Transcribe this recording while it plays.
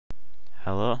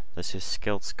Hello, this is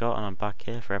SkilledScott and I'm back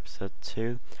here for episode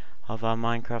 2 of our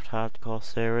Minecraft Hardcore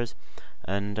series.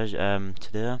 And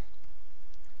today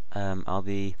I'll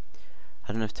be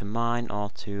heading off to mine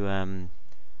or to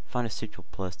find a suitable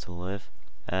place to live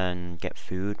and get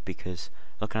food, because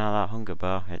looking at that hunger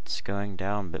bar, it's going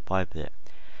down bit by bit.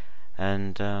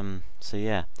 And so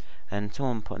yeah, and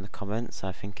someone put in the comments,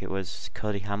 I think it was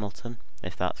Cody Hamilton,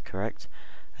 if that's correct,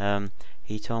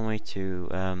 he told me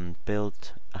to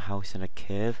build a house in a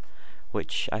cave,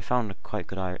 which I found a quite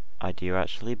good idea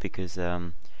actually, because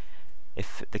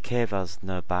if the cave has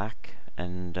no back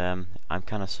and I'm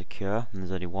kind of secure and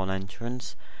there's only one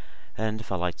entrance, and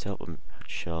if I light up,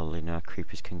 surely no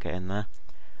creepers can get in there.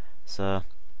 So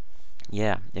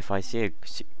yeah, if I see a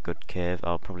good cave,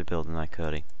 I'll probably build in there,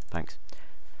 Cody. Thanks.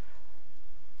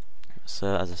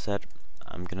 So as I said,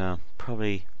 I'm gonna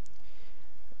probably,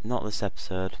 not this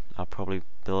episode, I'll probably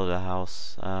build a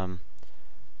house.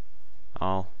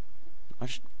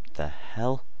 The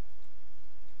hell?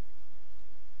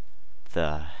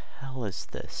 The hell is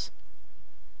this?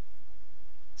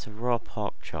 It's a raw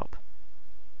pork chop.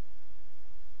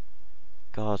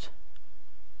 God,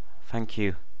 thank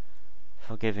you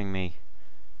for giving me.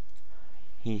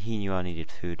 He knew I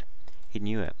needed food. He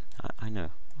knew it. I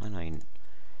know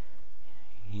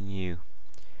he knew.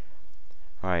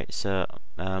 Right, so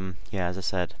yeah, as I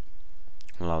said,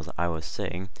 while I was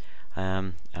saying,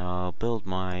 I'll build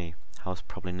my house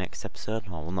probably next episode.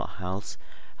 Well, not house.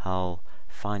 I'll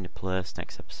find a place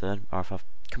next episode, or if I've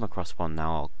come across one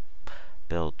now, I'll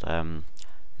build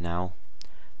now.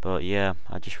 But yeah,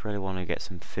 I just really want to get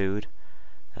some food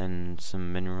and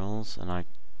some minerals, and I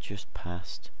just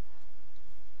passed.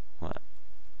 What?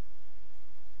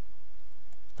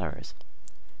 There it is.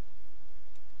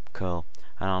 Coal,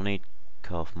 and I'll need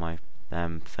coal for my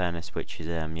furnace, which is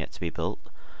yet to be built,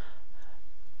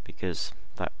 because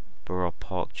that raw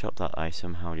pork chop that I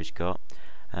somehow just got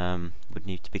would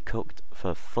need to be cooked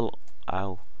for full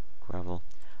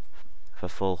for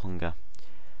full hunger.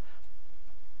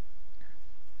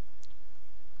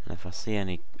 And if I see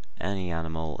any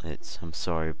animal, I'm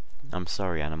sorry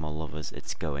animal lovers,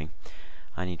 it's going.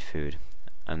 I need food,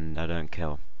 and I don't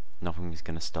kill. Nothing's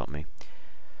gonna stop me.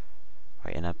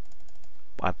 Right, and I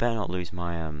better not lose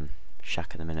my shack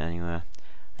at the minute anyway.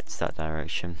 It's that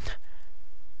direction.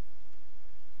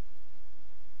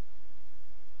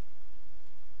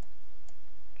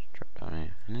 Just drop down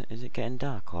here. And is it getting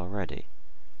dark already?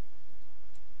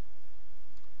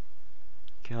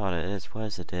 God, it is.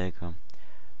 Where's the day gone?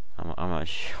 I'm not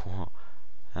sure.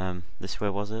 This way,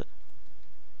 was it?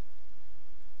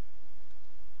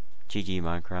 GG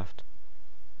Minecraft.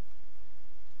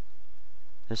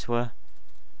 This way?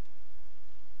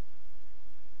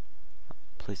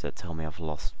 Please don't tell me I've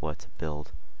lost where to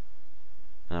build.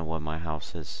 I know where my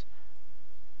house is.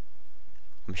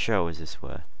 I'm sure it was this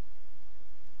way.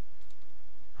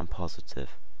 I'm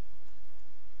positive.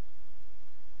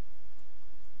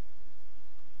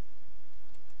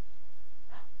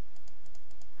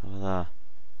 Over there.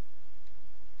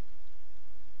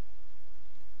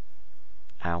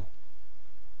 Ow.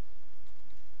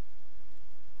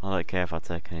 I don't care if I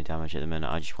take any damage at the minute,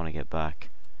 I just want to get back.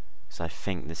 Because I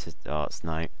think this is, oh, it's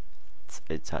night.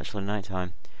 It's actually night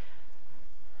time.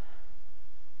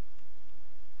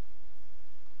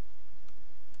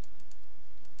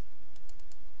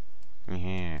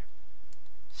 Here.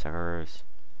 Suckers.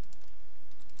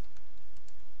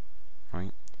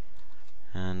 Right.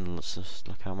 And let's just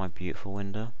look out my beautiful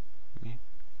window. Yeah.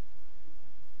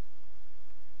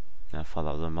 No, I thought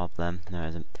that was a mob then. No, it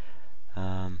isn't.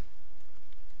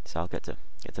 So I'll get to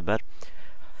bed.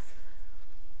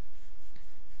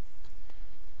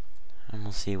 And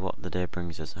we'll see what the day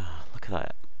brings us. Oh, look at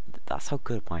that. That's how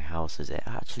good my house is. It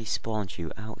actually spawns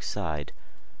you outside,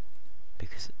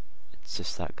 because it's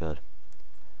just that good.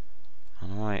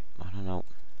 Alright, I don't know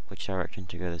which direction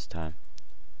to go this time.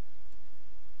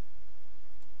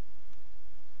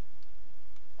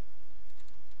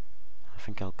 I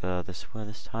think I'll go this way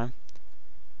this time.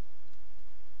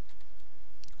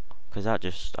 Because I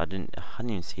didn't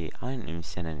even see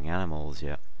any animals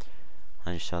yet.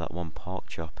 I just saw that one pork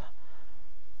chop,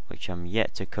 which I'm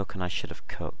yet to cook, and I should have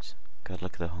cooked. God,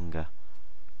 look at the hunger.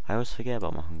 I always forget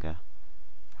about my hunger.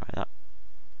 Right,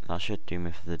 that should do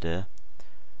me for the day.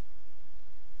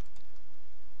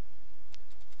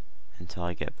 Until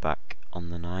I get back on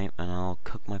the night, and I'll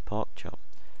cook my pork chop.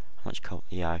 How much coal?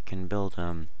 Yeah, I can build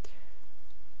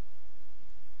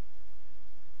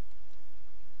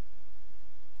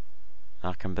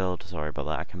sorry about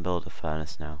that, I can build a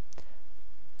furnace now.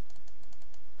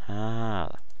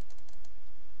 Ah,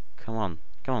 come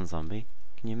on zombie,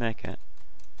 can you make it?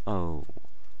 Oh.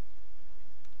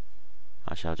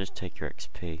 Actually, I'll just take your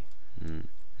XP.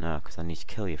 No, because I need to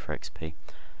kill you for XP.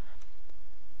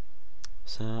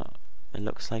 So, it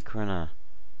looks like we're in a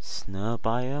snow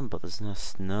biome, but there's no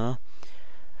snow.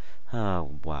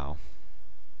 Oh, wow.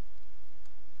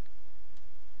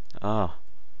 Oh.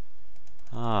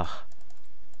 Ah.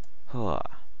 Huh.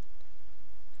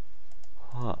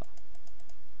 Huh.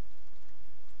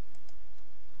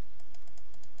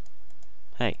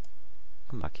 Hey,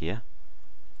 come back here.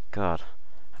 God,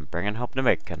 I'm bringing home the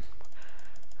bacon.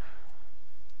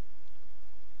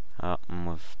 Oh,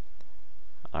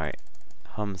 alright,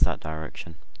 home's that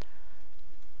direction.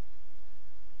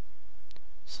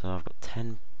 So I've got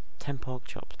 10 pork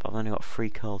chops, but I've only got 3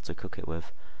 coal to cook it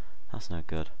with. That's no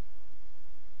good.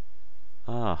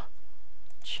 Ah,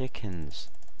 chickens.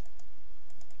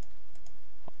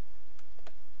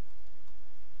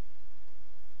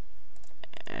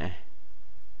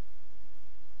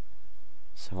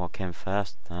 So what came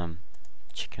first?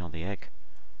 Chicken or the egg?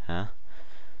 Huh?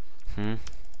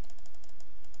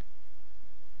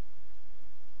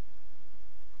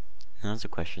 That's a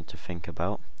question to think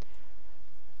about.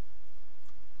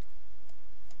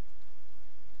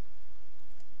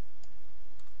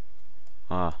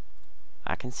 Oh,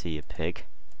 I can see you, pig.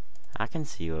 I can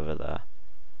see you over there.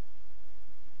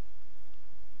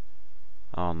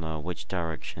 Oh no, which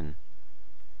direction?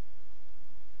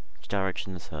 Which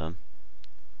direction is home?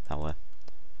 That way.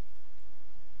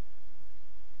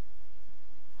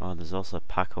 Oh, there's also a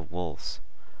pack of wolves.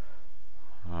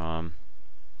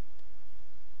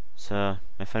 So,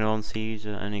 if anyone sees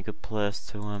any good place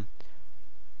to,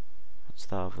 what's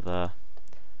that over there?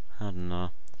 I don't know.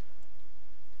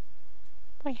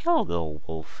 Why, hello, little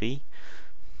wolfie.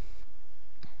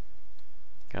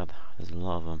 God, there's a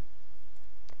lot of them.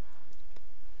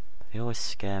 They always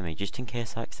scare me, just in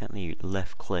case I accidentally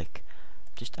left click.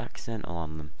 Just accidental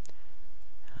on them.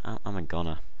 I'm a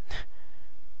goner.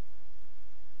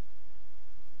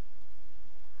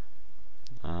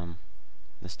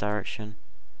 This direction.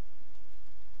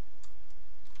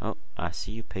 Oh, I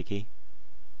see you, piggy.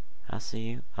 I see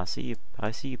you. I see you. I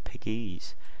see you,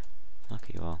 piggies. Look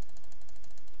at you all.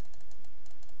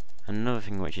 Another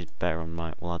thing which is better on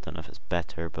my, well, I don't know if it's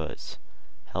better, but it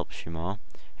helps you more,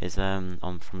 is from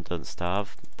Don't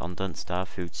Starve. On Don't Starve,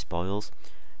 food spoils,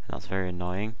 and that's very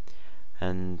annoying.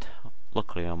 And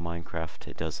luckily on Minecraft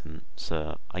it doesn't.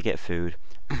 So I get food,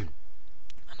 and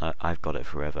I've got it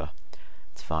forever.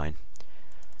 It's fine.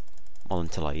 Well,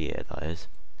 until I eat it, that is.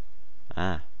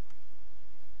 Ah.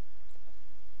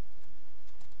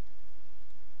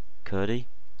 Cody?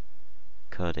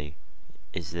 Cody,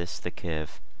 is this the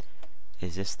cave?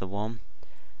 Is this the one?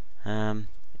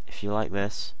 If you like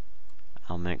this,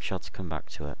 I'll make sure to come back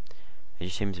to it. It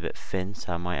just seems a bit thin,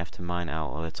 so I might have to mine it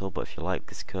out a little, but if you like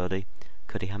this Cody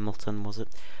Hamilton, was it?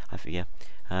 I forget.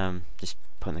 Just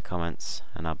put in the comments,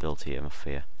 and I'll build to you, my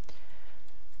fear.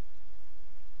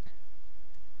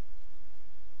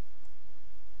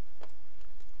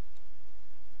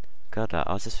 God,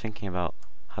 I was just thinking about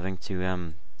having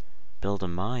to, build a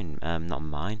mine, not a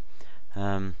mine,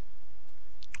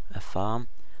 a farm,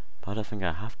 but I don't think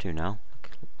I have to now.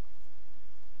 Look,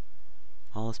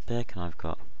 all this bacon I've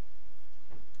got.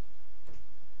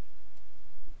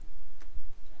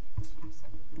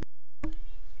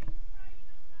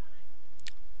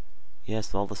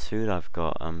 Yes, all this food I've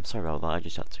got, sorry about that, I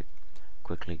just had to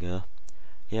quickly go.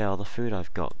 Yeah, all the food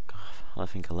I've got, I don't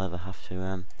think I'll ever have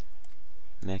to,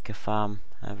 make a farm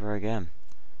ever again.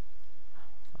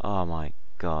 Oh my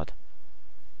god.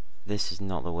 This is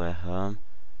not the way home,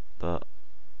 but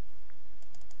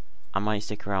I might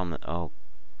stick around oh,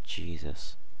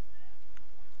 Jesus.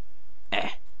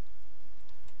 But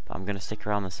I'm gonna stick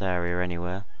around this area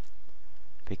anyway,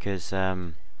 because,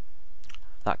 that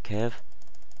cave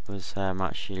was,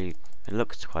 actually, it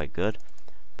looks quite good,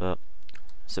 but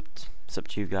it's up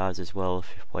to you guys as well,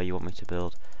 where you want me to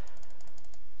build.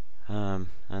 And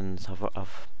I've,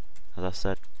 as I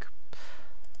said,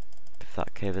 if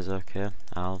that cave is okay,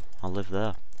 I'll live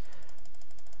there.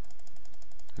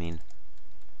 I mean,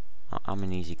 I'm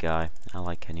an easy guy. I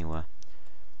like anywhere.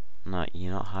 No,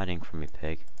 you're not hiding from me,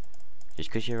 pig. Just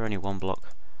because you're only 1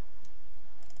 block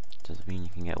doesn't mean you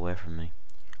can get away from me.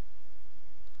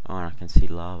 Oh, and I can see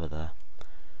lava there.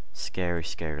 Scary,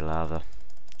 scary lava.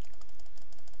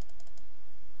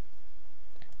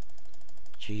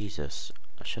 Jesus,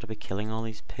 should I be killing all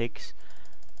these pigs?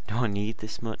 Do I need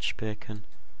this much bacon?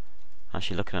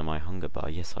 Actually, looking at my hunger bar,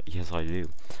 yes I do.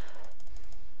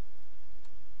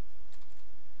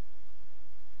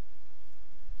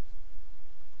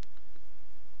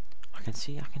 I can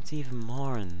see even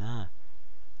more in there.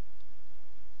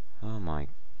 my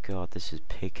god, this is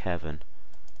pig heaven.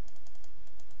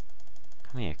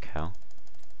 Come here, cow.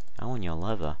 I want your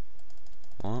leather.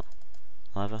 What?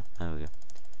 Leather? There we go.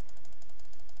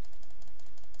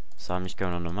 So I'm just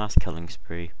going on a mass killing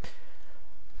spree.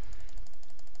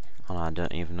 And I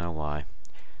don't even know why.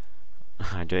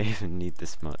 I don't even need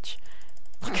this much.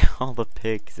 Look at all the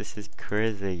pigs, this is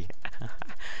crazy.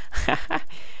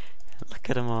 Look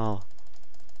at them all.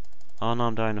 Oh no,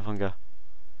 I'm dying of hunger.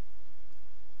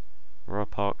 Raw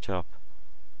pork chop.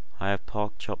 I have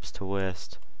pork chops to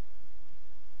waste.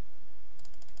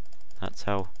 That's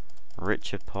how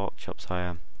rich of pork chops I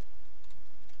am.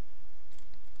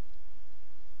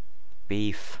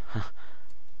 Beef.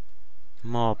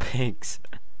 More pigs.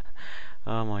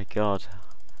 Oh my god.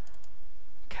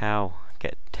 Cow,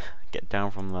 get down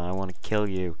from there. I want to kill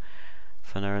you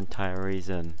for no entire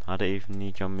reason. I don't even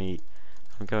need your meat.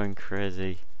 I'm going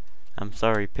crazy. I'm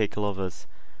sorry, pig lovers.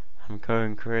 I'm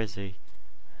going crazy.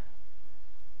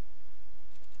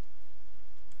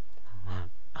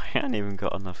 I haven't even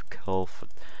got enough coal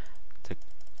to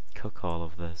cook all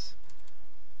of this.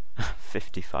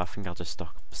 55. I think I'll just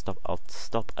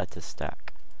stop at a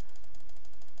stack.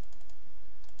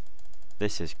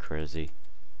 This is crazy.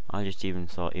 I just even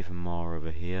saw even more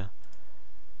over here.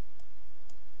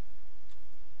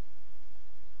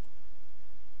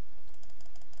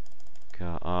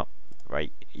 Go up.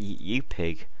 Right, you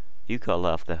pig. You got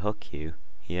let off the hook, you.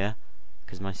 Yeah?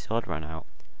 Because my sword ran out.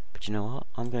 But you know what?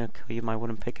 I'm going to kill you with my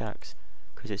wooden pickaxe.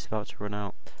 Because it's about to run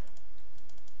out.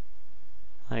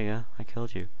 There you go. I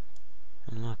killed you.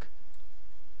 And look.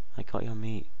 I got your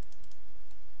meat.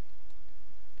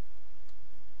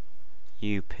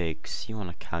 You pigs. You want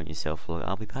to count yourself. Look,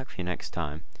 I'll be back for you next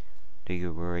time. Do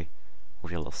you worry.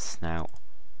 With your little snout.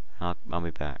 I'll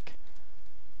be back.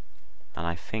 And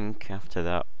I think after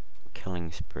that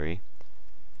killing spree,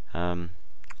 I've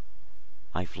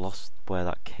lost where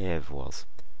that cave was,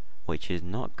 which is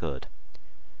not good.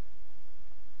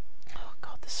 Oh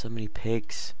god, there's so many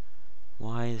pigs.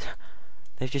 Why is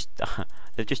they've just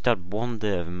had one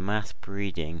day of mass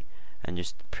breeding and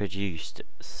just produced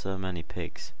so many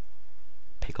pigs.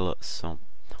 Piglets, so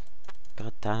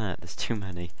god damn it, there's too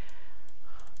many.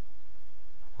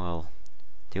 Well,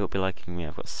 they won't be liking me.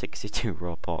 I've got 62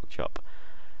 raw pork chop,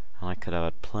 and I could have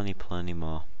had plenty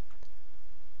more.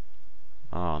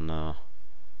 Oh no,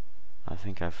 I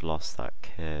think I've lost that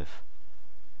cave.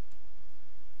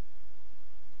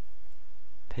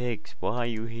 Pigs, why are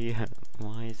you here?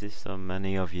 Why is there so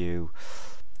many of you?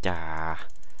 Ah.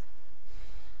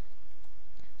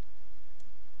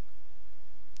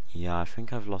 Yeah, I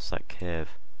think I've lost that cave.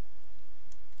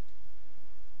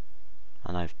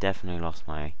 And I've definitely lost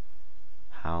my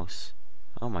house.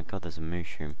 Oh my god, there's a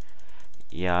mushroom.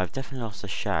 Yeah, I've definitely lost the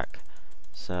shack.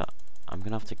 So I'm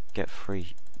gonna have to get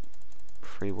free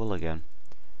wool again.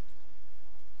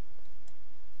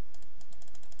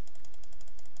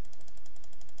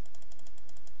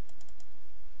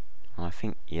 And I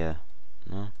think, yeah,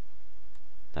 no,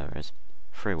 there is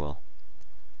free wool.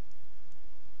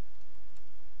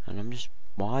 And I'm just,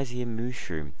 why is he a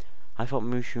mushroom? I thought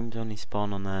mushrooms only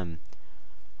spawn on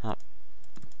that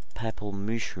purple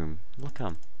mushroom. Look at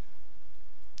 'em.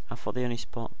 I thought they only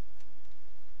spawn.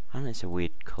 And it's a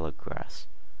weird coloured grass.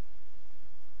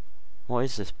 What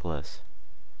is this place?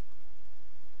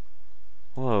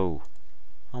 Whoa.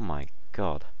 Oh my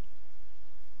god.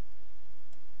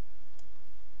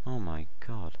 Oh my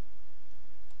god.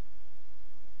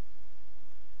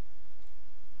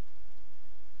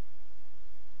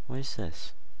 What is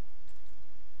this?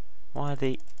 Why are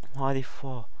they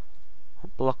for?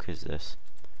 What block is this?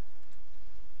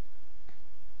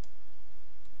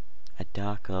 A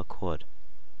dark oak wood.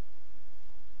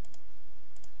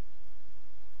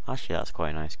 Actually, that's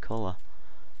quite a nice colour.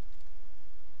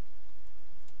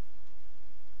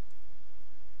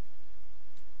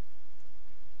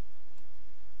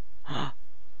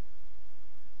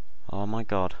 Oh my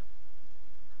god.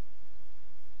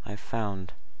 I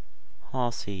found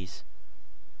horses.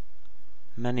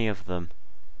 Many of them.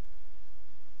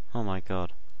 Oh my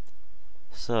god.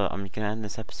 So, I'm gonna end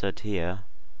this episode here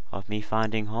of me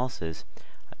finding horses.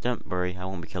 Don't worry, I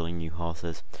won't be killing you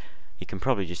horses. You can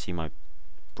probably just see my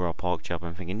raw pork chop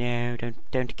and thinking, no,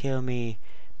 don't kill me,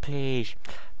 please.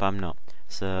 But I'm not.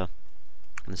 So,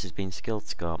 this has been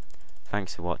SkilledScott.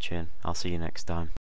 Thanks for watching. I'll see you next time.